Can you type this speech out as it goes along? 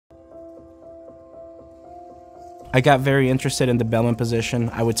I got very interested in the bellman position.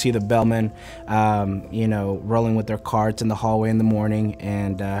 I would see the bellmen, rolling with their carts in the hallway in the morning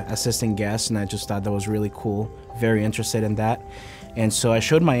and assisting guests, and I just thought that was really cool. Very interested in that. And so I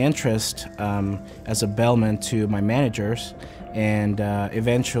showed my interest as a bellman to my managers, and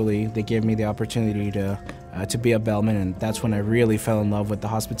eventually they gave me the opportunity to be a bellman, and that's when I really fell in love with the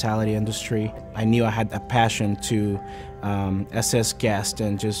hospitality industry. I knew I had a passion to assist guests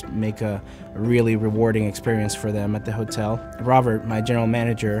and just make a really rewarding experience for them at the hotel. Robert, my general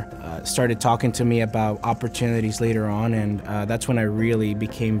manager, started talking to me about opportunities later on, and that's when I really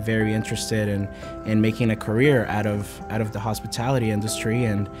became very interested in making a career out of the hospitality industry,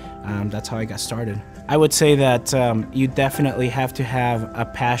 and that's how I got started. I would say that you definitely have to have a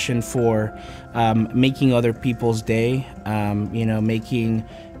passion for making other people's day, making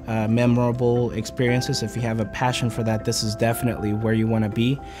memorable experiences. If you have a passion for that, this is definitely where you want to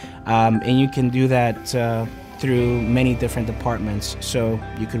be. And you can do that through many different departments. So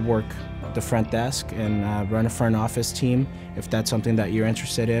you could work the front desk and run a front office team if that's something that you're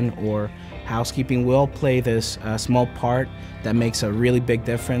interested in, or housekeeping will play this small part that makes a really big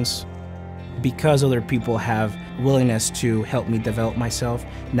difference. Because other people have willingness to help me develop myself,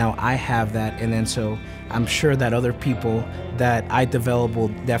 now I have that, and then so I'm sure that other people that I develop will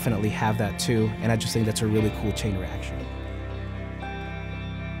definitely have that too, and I just think that's a really cool chain reaction.